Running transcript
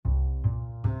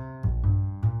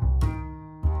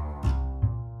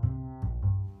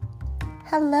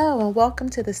Hello, and welcome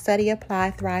to the Study,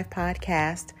 Apply, Thrive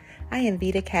podcast. I am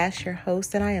Vita Cash, your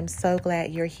host, and I am so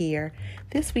glad you're here.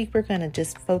 This week, we're going to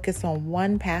just focus on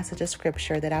one passage of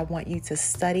scripture that I want you to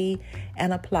study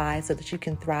and apply so that you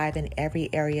can thrive in every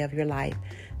area of your life.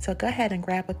 So go ahead and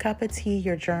grab a cup of tea,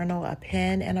 your journal, a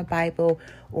pen, and a Bible,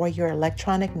 or your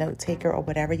electronic note taker, or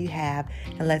whatever you have,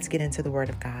 and let's get into the Word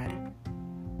of God.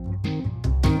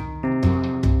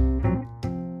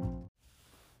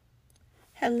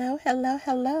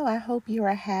 Hello. I hope you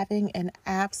are having an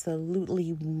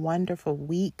absolutely wonderful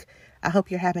week. I hope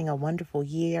you're having a wonderful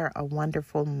year, a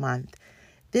wonderful month.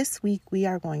 This week, we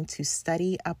are going to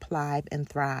study, apply, and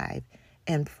thrive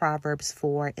in Proverbs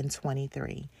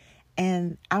 4:23.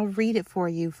 And I'll read it for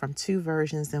you from two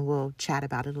versions and we'll chat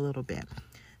about it a little bit.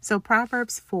 So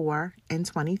Proverbs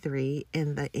 4:23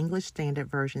 in the English Standard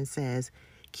Version says,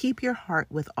 "Keep your heart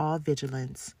with all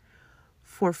vigilance,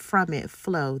 for from it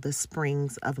flow the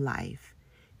springs of life."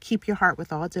 Keep your heart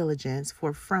with all diligence,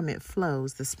 for from it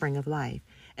flows the spring of life.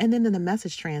 And then in the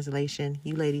Message translation,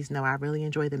 you ladies know I really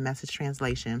enjoy the Message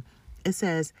translation. It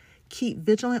says, "Keep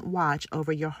vigilant watch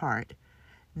over your heart.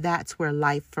 That's where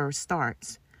life first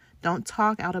starts. Don't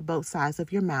talk out of both sides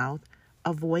of your mouth.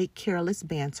 Avoid careless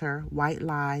banter, white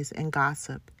lies, and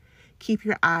gossip. Keep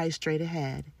your eyes straight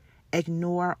ahead.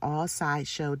 Ignore all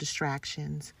sideshow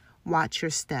distractions. Watch your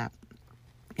step,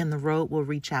 and the road will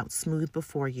reach out smooth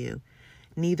before you.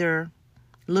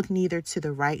 Look neither to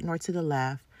the right nor to the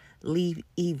left. Leave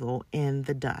evil in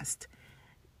the dust."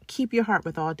 Keep your heart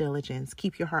with all diligence.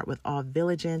 Keep your heart with all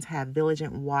vigilance. Have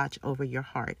diligent watch over your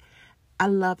heart. I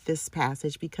love this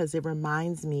passage because it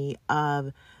reminds me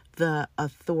of the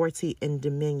authority and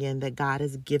dominion that God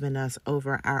has given us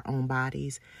over our own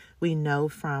bodies. We know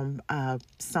from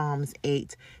Psalms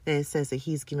 8 that it says that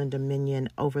he's given dominion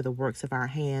over the works of our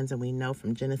hands. And we know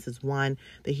from Genesis 1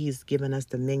 that he's given us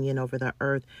dominion over the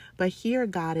earth. But here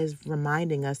God is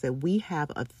reminding us that we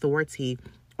have authority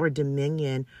or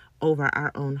dominion over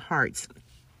our own hearts,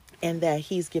 and that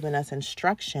he's given us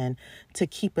instruction to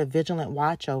keep a vigilant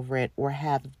watch over it or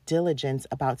have diligence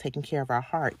about taking care of our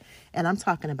heart. And I'm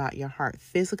talking about your heart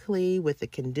physically, with the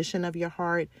condition of your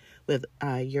heart, with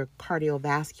your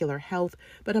cardiovascular health.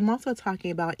 But I'm also talking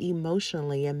about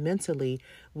emotionally and mentally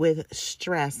with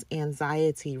stress,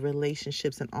 anxiety,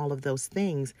 relationships, and all of those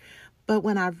things. But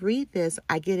when I read this,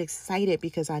 I get excited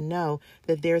because I know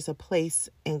that there's a place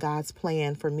in God's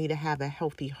plan for me to have a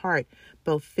healthy heart,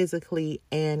 both physically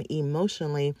and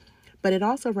emotionally. But it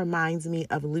also reminds me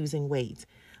of losing weight.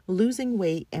 Losing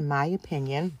weight, in my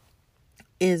opinion,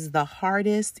 is the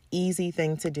hardest, easy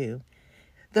thing to do.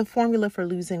 The formula for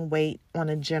losing weight in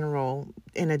a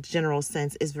general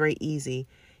sense is very easy.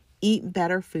 Eat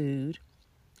better food,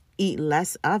 eat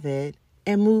less of it,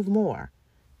 and move more.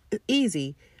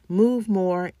 Easy. Move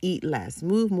more, eat less.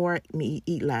 Move more,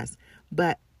 eat less.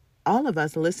 But all of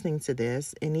us listening to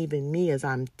this, and even me as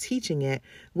I'm teaching it,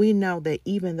 we know that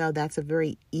even though that's a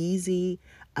very easy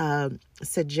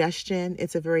suggestion,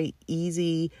 it's a very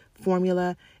easy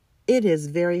formula, it is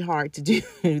very hard to do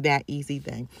that easy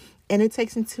thing. And it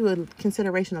takes into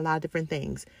consideration a lot of different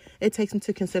things. It takes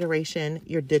into consideration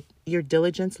your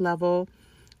diligence level,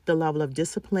 the level of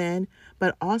discipline,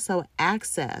 but also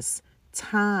access,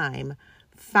 time,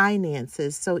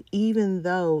 finances. So even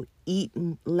though eat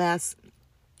less,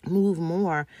 move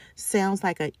more sounds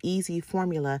like an easy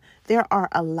formula, there are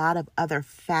a lot of other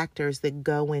factors that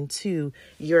go into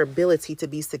your ability to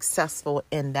be successful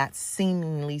in that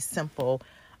seemingly simple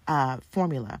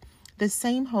formula. The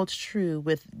same holds true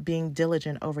with being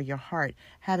diligent over your heart,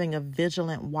 having a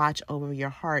vigilant watch over your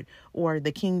heart, or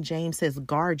the King James says,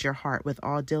 guard your heart with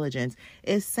all diligence.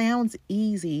 It sounds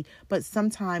easy, but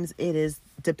sometimes it is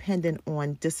dependent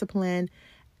on discipline,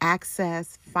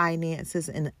 access, finances,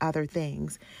 and other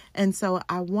things. And so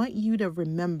I want you to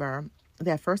remember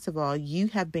that, first of all, you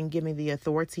have been given the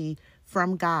authority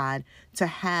from God to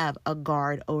have a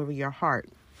guard over your heart.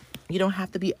 You don't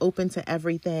have to be open to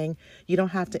everything. You don't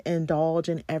have to indulge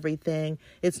in everything.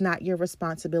 It's not your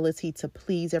responsibility to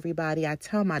please everybody. I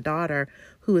tell my daughter,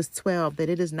 who is 12, that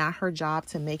it is not her job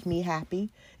to make me happy.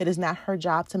 It is not her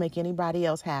job to make anybody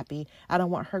else happy. I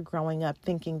don't want her growing up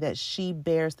thinking that she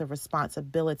bears the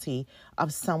responsibility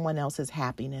of someone else's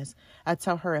happiness. I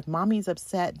tell her, if mommy's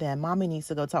upset, then mommy needs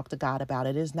to go talk to God about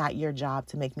it. It is not your job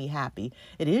to make me happy.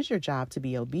 It is your job to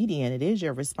be obedient. It is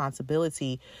your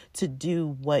responsibility to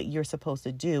do what what you're supposed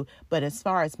to do. But as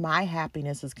far as my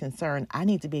happiness is concerned, I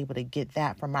need to be able to get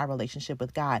that from my relationship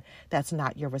with God. That's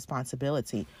not your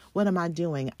responsibility. What am I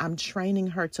doing? I'm training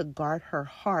her to guard her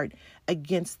heart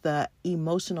against the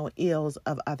emotional ills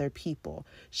of other people.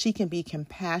 She can be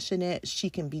compassionate. She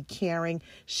can be caring.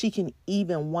 She can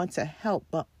even want to help.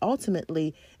 But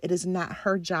ultimately, it is not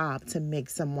her job to make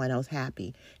someone else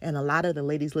happy. And a lot of the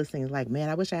ladies listening is like, man,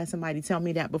 I wish I had somebody tell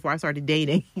me that before I started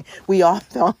dating. We all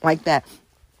felt like that.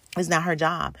 It's not her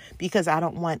job, because I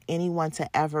don't want anyone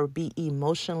to ever be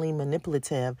emotionally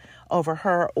manipulative over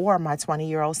her or my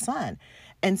 20-year-old son.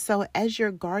 And so as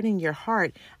you're guarding your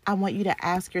heart, I want you to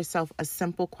ask yourself a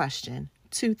simple question.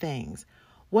 Two things.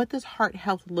 What does heart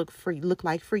health look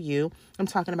like for you? I'm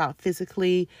talking about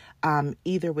physically,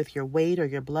 either with your weight or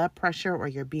your blood pressure or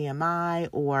your BMI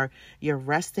or your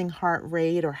resting heart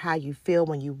rate or how you feel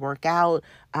when you work out.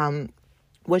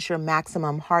 What's your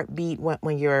maximum heartbeat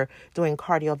when you're doing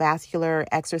cardiovascular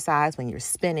exercise, when you're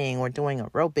spinning or doing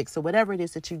aerobics, so whatever it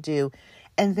is that you do.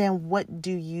 And then what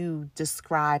do you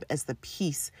describe as the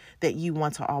peace that you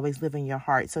want to always live in your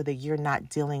heart so that you're not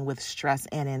dealing with stress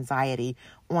and anxiety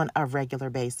on a regular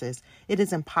basis? It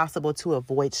is impossible to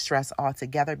avoid stress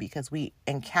altogether because we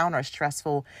encounter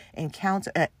stressful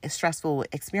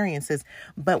experiences,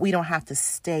 but we don't have to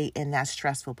stay in that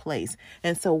stressful place.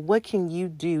 And so what can you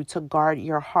do to guard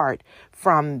your heart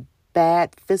from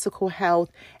bad physical health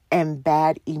and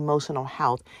bad emotional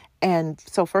health? And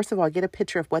so first of all, get a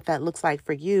picture of what that looks like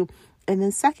for you. And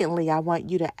then secondly, I want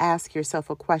you to ask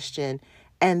yourself a question.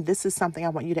 And this is something I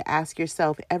want you to ask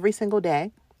yourself every single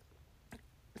day,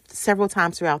 several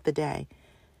times throughout the day.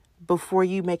 Before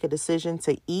you make a decision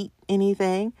to eat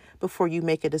anything, before you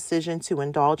make a decision to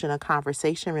indulge in a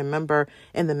conversation, remember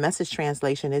in the Message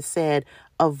translation, it said,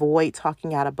 avoid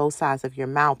talking out of both sides of your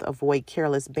mouth, avoid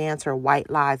careless banter,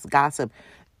 white lies, gossip.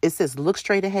 It says, look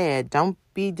straight ahead. Don't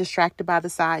be distracted by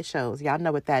the sideshows. Y'all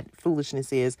know what that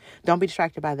foolishness is. Don't be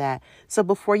distracted by that. So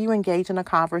before you engage in a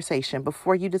conversation,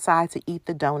 before you decide to eat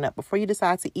the donut, before you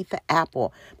decide to eat the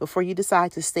apple, before you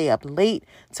decide to stay up late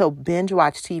to binge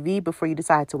watch TV, before you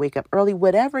decide to wake up early,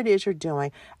 whatever it is you're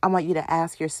doing, I want you to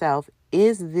ask yourself,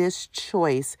 is this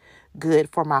choice good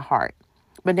for my heart?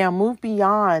 But now move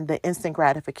beyond the instant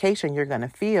gratification you're going to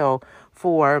feel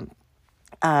for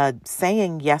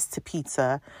saying yes to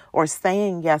pizza, or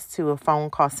saying yes to a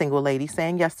phone call, single lady,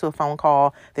 saying yes to a phone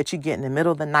call that you get in the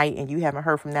middle of the night and you haven't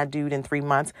heard from that dude in 3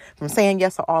 months. From saying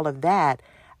yes to all of that,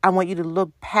 I want you to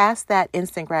look past that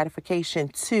instant gratification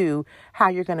to how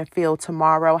you're going to feel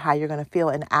tomorrow, how you're going to feel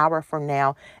an hour from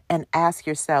now, and ask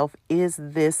yourself, is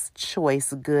this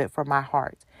choice good for my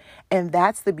heart? And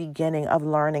that's the beginning of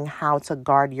learning how to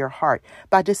guard your heart,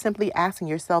 by just simply asking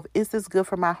yourself, is this good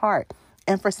for my heart?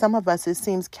 And for some of us, it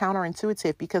seems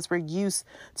counterintuitive because we're used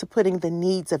to putting the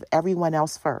needs of everyone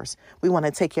else first. We want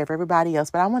to take care of everybody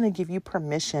else. But I want to give you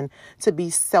permission to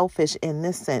be selfish in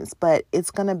this sense. But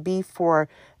it's going to be for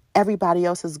everybody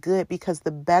else's good, because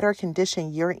the better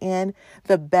condition you're in,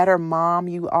 the better mom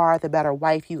you are, the better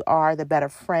wife you are, the better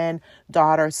friend,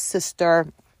 daughter,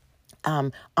 sister,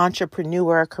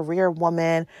 entrepreneur, career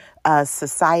woman,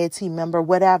 society member,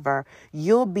 whatever.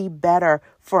 You'll be better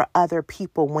for other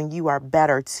people when you are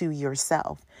better to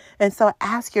yourself. And so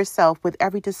ask yourself with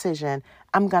every decision,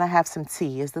 I'm going to have some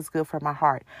tea. Is this good for my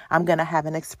heart? I'm going to have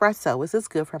an espresso. Is this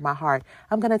good for my heart?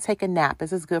 I'm going to take a nap.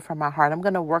 Is this good for my heart? I'm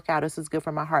going to work out. Is this good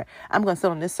for my heart? I'm going to sit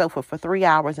on this sofa for 3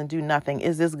 hours and do nothing.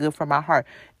 Is this good for my heart?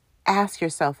 Ask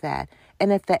yourself that.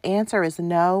 And if the answer is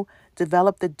no,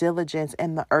 develop the diligence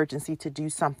and the urgency to do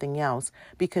something else,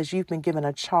 because you've been given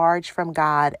a charge from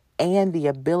God and the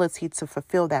ability to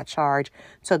fulfill that charge,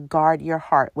 to guard your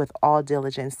heart with all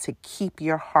diligence, to keep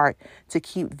your heart, to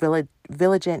keep vigilant,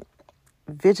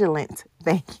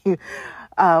 thank you,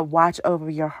 watch over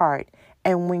your heart.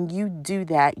 And when you do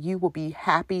that, you will be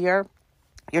happier.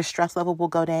 Your stress level will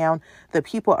go down. The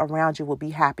people around you will be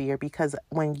happier, because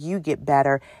when you get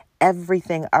better,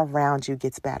 everything around you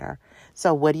gets better.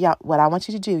 So what I want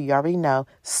you to do, you already know,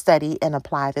 study and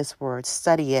apply this word.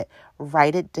 Study it,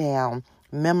 write it down,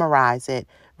 memorize it,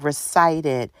 recite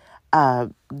it,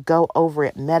 go over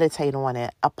it, meditate on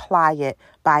it, apply it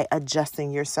by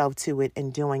adjusting yourself to it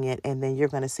and doing it. And then you're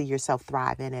going to see yourself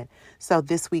thrive in it. So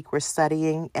this week we're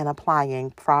studying and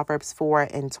applying Proverbs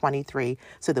 4:23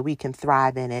 so that we can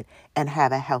thrive in it and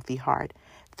have a healthy heart.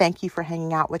 Thank you for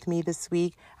hanging out with me this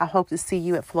week. I hope to see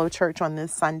you at Flow Church on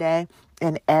this Sunday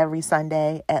and every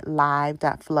Sunday at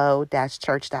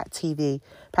live.flow-church.tv.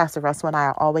 Pastor Russell and I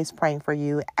are always praying for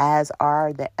you, as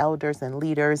are the elders and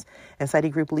leaders and study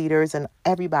group leaders, and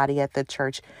everybody at the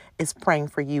church is praying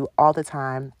for you all the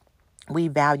time. We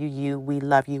value you. We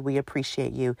love you. We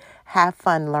appreciate you. Have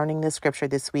fun learning this scripture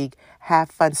this week.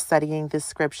 Have fun studying this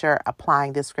scripture,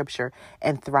 applying this scripture,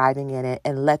 and thriving in it.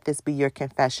 And let this be your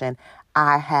confession.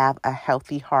 I have a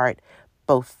healthy heart,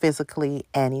 both physically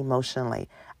and emotionally.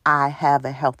 I have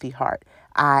a healthy heart.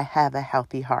 I have a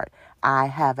healthy heart. I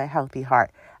have a healthy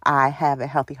heart. I have a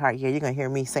healthy heart. Yeah, you're going to hear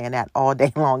me saying that all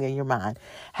day long in your mind.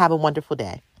 Have a wonderful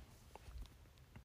day.